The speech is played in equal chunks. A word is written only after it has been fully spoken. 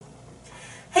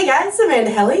Hey guys,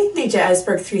 Amanda Helly, DJ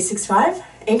Iceberg 365,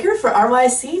 anchor for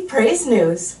RYC Praise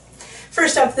News.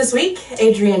 First up this week,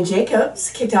 Adrian Jacobs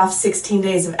kicked off 16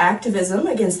 days of activism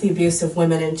against the abuse of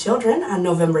women and children on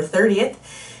November 30th.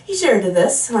 He shared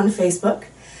this on Facebook.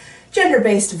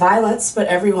 Gender-based violence, but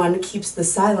everyone keeps the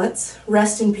silence.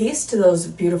 Rest in peace to those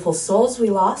beautiful souls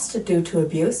we lost due to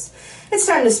abuse. It's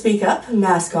time to speak up and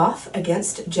mask off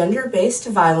against gender-based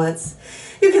violence.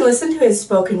 You can listen to his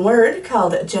spoken word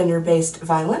called Gender-Based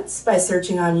Violence by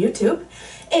searching on YouTube,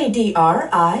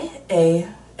 ADRIAAN,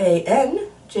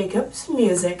 Jacobs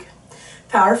Music.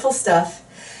 Powerful stuff.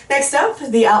 Next up,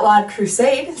 The Outlawed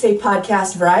Crusade is a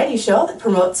podcast variety show that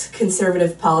promotes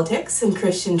conservative politics and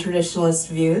Christian traditionalist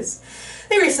views.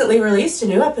 They recently released a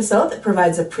new episode that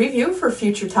provides a preview for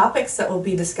future topics that will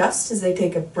be discussed as they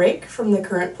take a break from the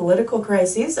current political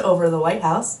crises over the White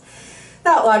House. The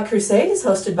Outlawed Crusade is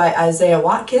hosted by Isaiah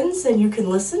Watkins, and you can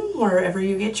listen wherever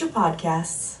you get your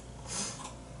podcasts.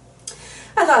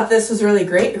 I thought this was really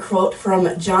great, a quote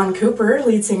from John Cooper,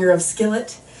 lead singer of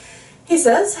Skillet. He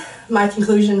says, "My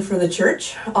conclusion for the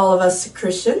church, all of us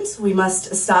Christians, we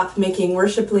must stop making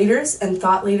worship leaders and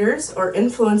thought leaders or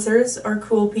influencers or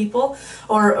cool people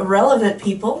or relevant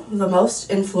people the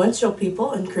most influential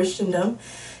people in Christendom.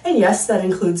 And yes, that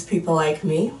includes people like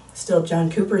me." Still John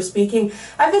Cooper speaking.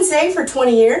 "I've been saying for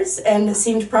 20 years and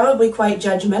seemed probably quite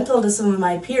judgmental to some of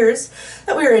my peers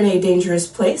that we are in a dangerous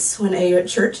place when a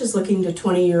church is looking to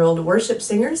 20-year-old worship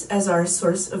singers as our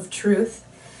source of truth.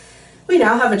 We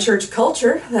now have a church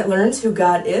culture that learns who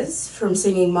God is from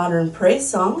singing modern praise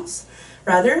songs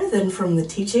rather than from the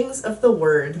teachings of the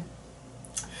Word."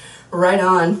 Right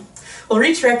on. Well,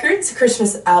 Reach Records'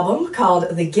 Christmas album called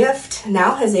The Gift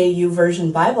now has a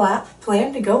YouVersion Bible app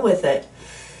planned to go with it.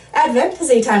 Advent is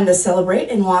a time to celebrate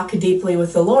and walk deeply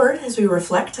with the Lord as we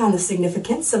reflect on the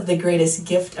significance of the greatest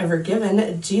gift ever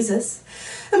given, Jesus.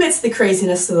 Amidst the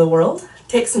craziness of the world,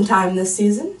 take some time this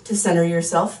season to center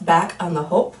yourself back on the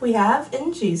hope we have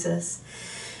in Jesus.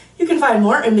 You can find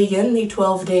more and begin the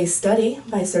 12-day study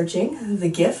by searching The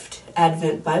Gift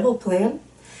Advent Bible Plan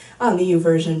on the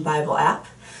YouVersion Bible app.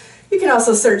 You can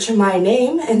also search my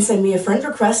name and send me a friend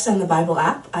request on the Bible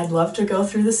app. I'd love to go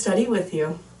through the study with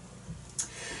you.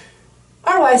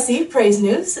 RYC Praise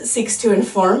News seeks to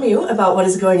inform you about what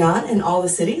is going on in all the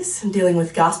cities dealing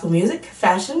with gospel music,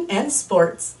 fashion, and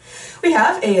sports. We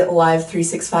have a live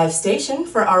 365 station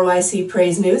for RYC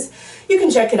Praise News. You can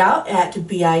check it out at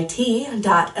bit.ly/RYC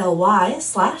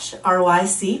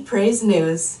Praise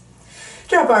News.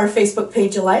 Drop our Facebook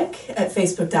page a like at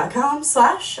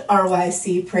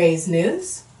facebook.com/RYC Praise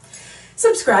News.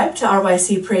 Subscribe to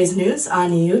RYC Praise News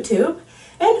on YouTube.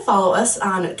 And follow us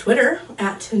on Twitter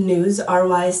at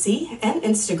NewsRYC and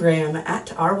Instagram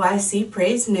at RYC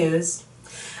Praise News.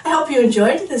 I hope you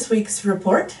enjoyed this week's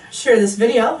report. Share this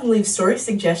video and leave story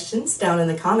suggestions down in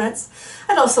the comments.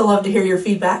 I'd also love to hear your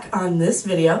feedback on this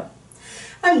video.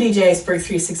 I'm DJ Iceberg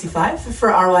 365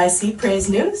 for RYC Praise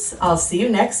News. I'll see you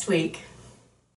next week.